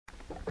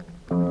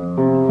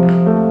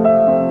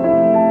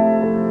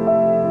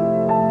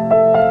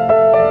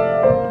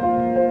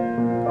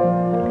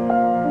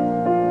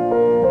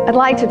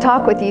like to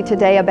talk with you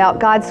today about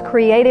God's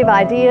creative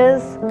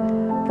ideas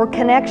for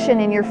connection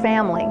in your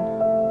family.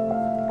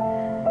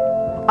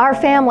 Our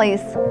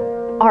families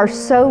are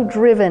so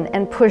driven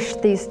and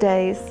pushed these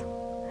days.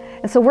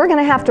 And so we're going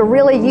to have to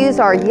really use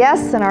our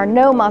yes and our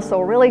no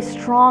muscle really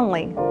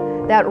strongly,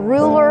 that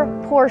ruler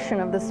portion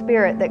of the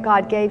Spirit that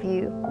God gave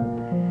you,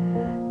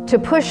 to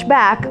push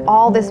back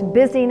all this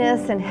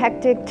busyness and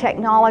hectic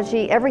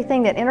technology,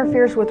 everything that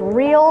interferes with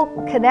real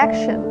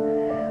connection,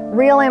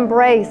 real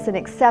embrace and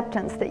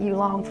acceptance that you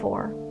long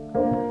for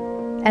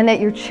and that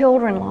your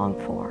children long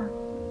for.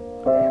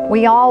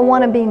 We all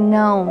want to be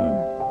known.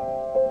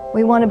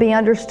 We want to be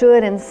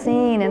understood and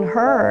seen and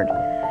heard.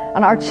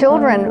 And our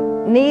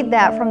children need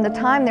that from the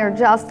time they're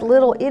just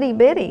little itty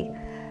bitty.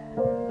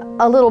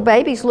 A little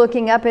baby's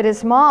looking up at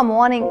his mom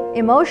wanting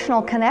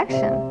emotional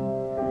connection.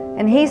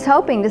 And he's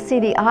hoping to see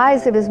the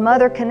eyes of his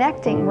mother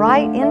connecting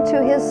right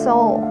into his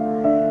soul.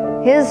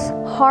 His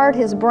heart,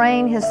 his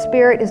brain, his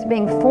spirit is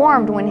being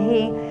formed when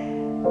he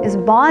is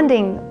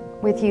bonding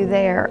with you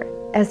there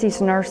as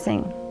he's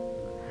nursing.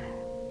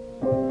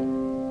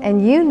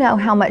 And you know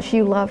how much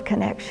you love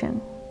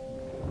connection.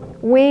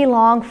 We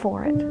long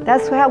for it.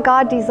 That's how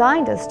God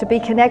designed us, to be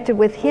connected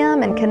with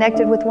Him and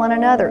connected with one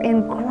another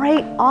in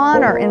great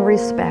honor and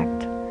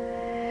respect.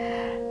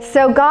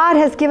 So God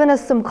has given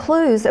us some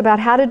clues about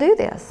how to do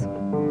this.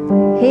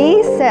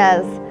 He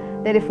says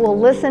that if we'll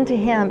listen to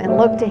Him and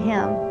look to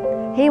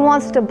Him, He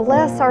wants to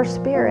bless our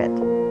spirit.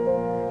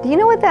 Do you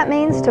know what that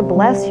means, to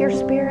bless your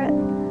spirit?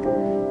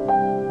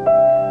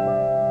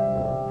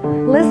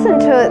 Listen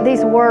to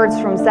these words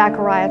from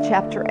Zechariah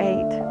chapter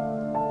 8.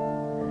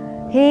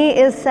 He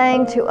is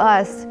saying to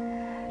us,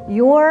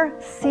 your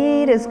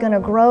seed is going to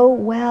grow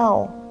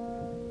well.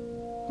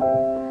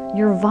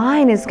 Your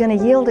vine is going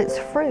to yield its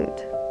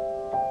fruit.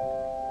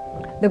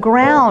 The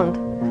ground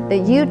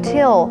that you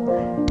till,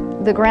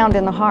 the ground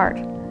in the heart,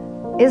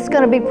 is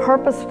going to be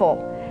purposeful,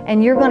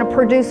 and you're going to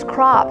produce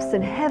crops,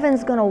 and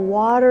heaven's going to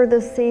water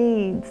the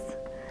seeds.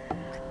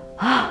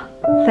 Ah,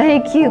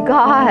 thank you,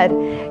 God.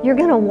 You're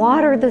going to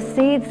water the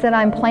seeds that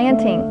I'm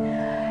planting.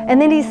 And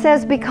then He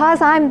says,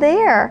 because I'm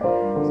there,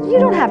 you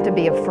don't have to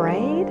be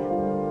afraid.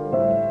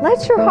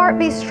 Let your heart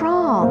be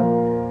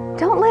strong.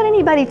 Don't let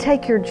anybody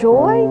take your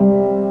joy.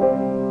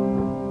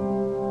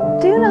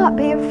 Do not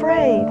be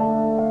afraid.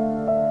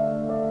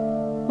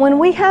 When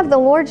we have the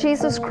Lord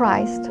Jesus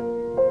Christ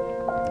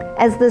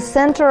as the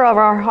center of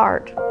our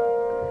heart,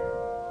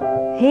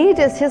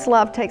 His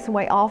love takes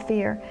away all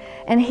fear.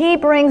 And He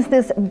brings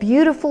this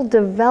beautiful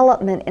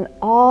development in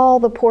all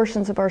the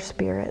portions of our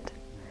spirit.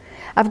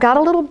 I've got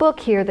a little book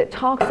here that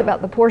talks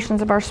about the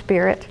portions of our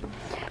spirit.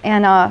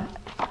 And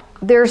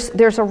there's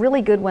a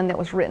really good one that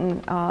was written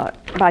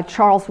by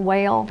Charles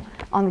Whale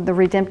on the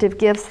redemptive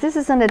gifts. This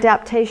is an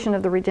adaptation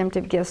of the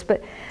redemptive gifts,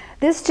 but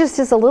this just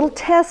is a little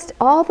test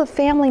all the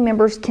family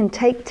members can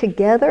take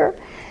together,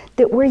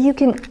 that where you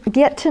can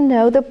get to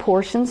know the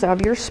portions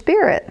of your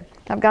spirit.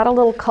 I've got a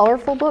little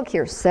colorful book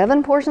here,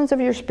 7 portions of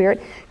your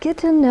spirit. Get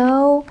to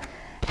know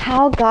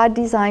how God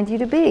designed you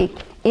to be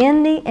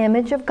in the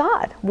image of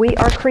God. We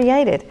are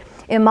created,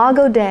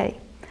 Imago Dei.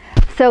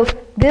 So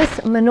this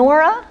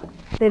menorah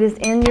that is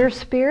in your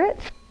spirit,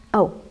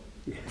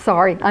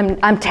 sorry,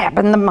 I'm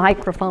tapping the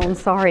microphone,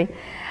 sorry.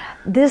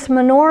 This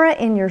menorah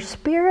in your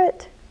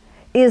spirit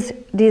is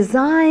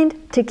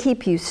designed to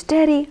keep you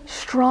steady,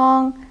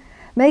 strong,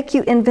 make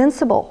you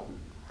invincible,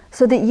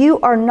 so that you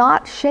are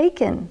not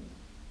shaken.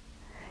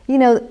 You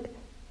know,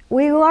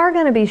 we are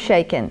going to be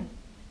shaken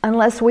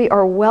unless we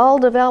are well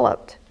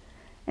developed.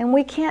 And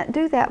we can't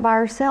do that by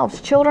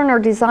ourselves. Children are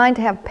designed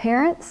to have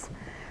parents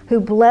who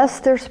bless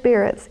their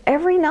spirits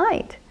every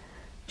night.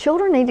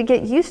 Children need to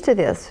get used to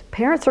this.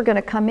 Parents are going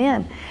to come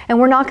in, and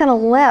we're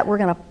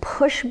going to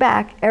push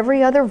back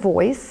every other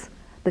voice,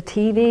 the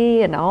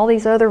TV and all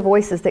these other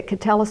voices that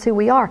could tell us who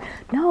we are.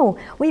 No,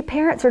 we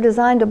parents are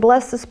designed to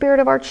bless the spirit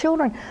of our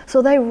children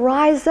so they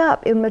rise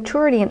up in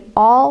maturity in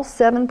all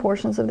 7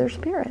 portions of their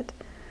spirit.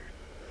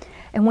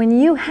 And when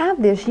you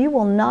have this, you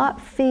will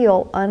not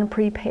feel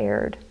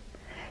unprepared.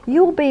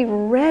 You'll be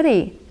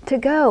ready to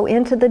go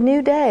into the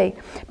new day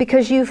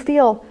because you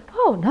feel,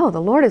 oh no,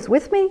 the Lord is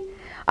with me.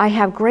 I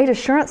have great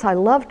assurance. I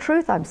love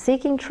truth. I'm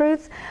seeking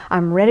truth.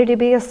 I'm ready to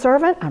be a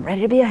servant. I'm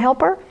ready to be a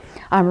helper.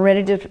 I'm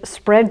ready to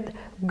spread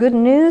good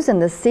news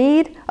and the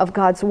seed of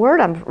God's Word.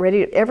 I'm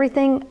ready.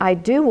 Everything I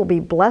do will be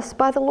blessed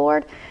by the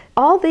Lord.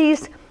 All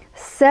these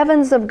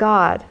 7s of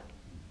God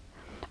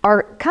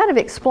are kind of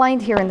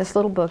explained here in this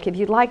little book. If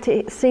you'd like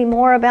to see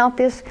more about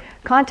this,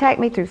 contact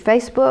me through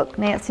Facebook,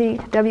 Nancy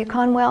W.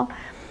 Conwell.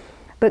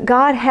 But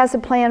God has a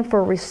plan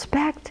for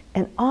respect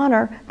and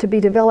honor to be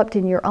developed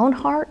in your own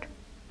heart,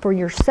 for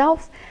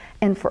yourself,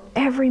 and for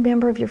every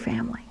member of your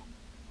family.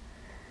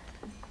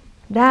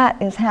 That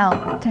is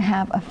how to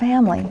have a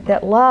family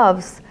that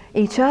loves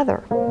each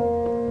other.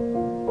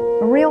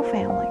 A real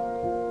family.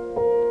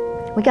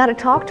 We got to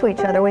talk to each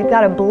other. We've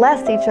got to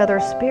bless each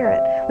other's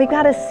spirit. We've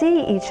got to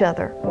see each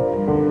other.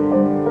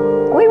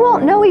 We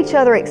won't know each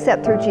other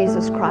except through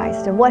Jesus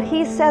Christ and what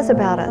He says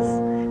about us.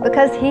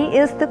 because He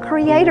is the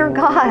Creator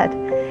God.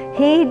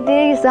 He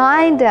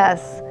designed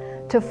us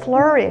to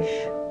flourish,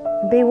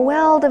 be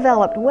well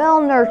developed,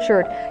 well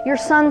nurtured. Your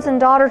sons and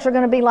daughters are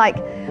going to be like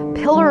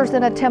pillars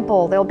in a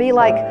temple. They'll be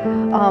like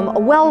a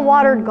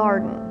well-watered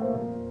garden.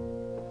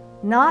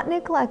 Not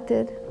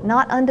neglected,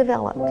 not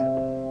undeveloped.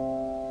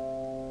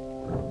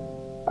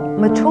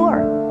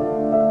 Mature.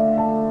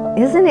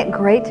 Isn't it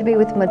great to be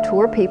with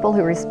mature people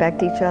who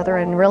respect each other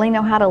and really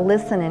know how to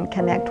listen and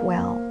connect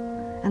well?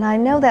 And I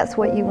know that's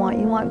what you want.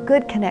 You want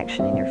good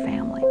connection in your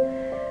family.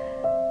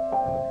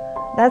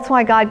 That's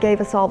why God gave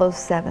us all those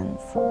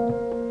sevens.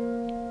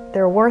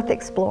 They're worth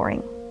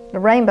exploring. The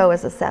rainbow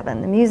is a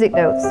 7. The music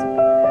notes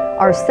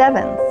are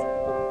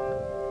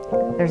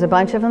 7s. There's a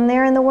bunch of them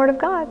there in the Word of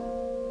God.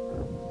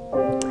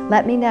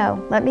 Let me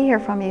know. Let me hear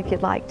from you if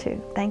you'd like to.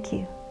 Thank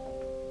you.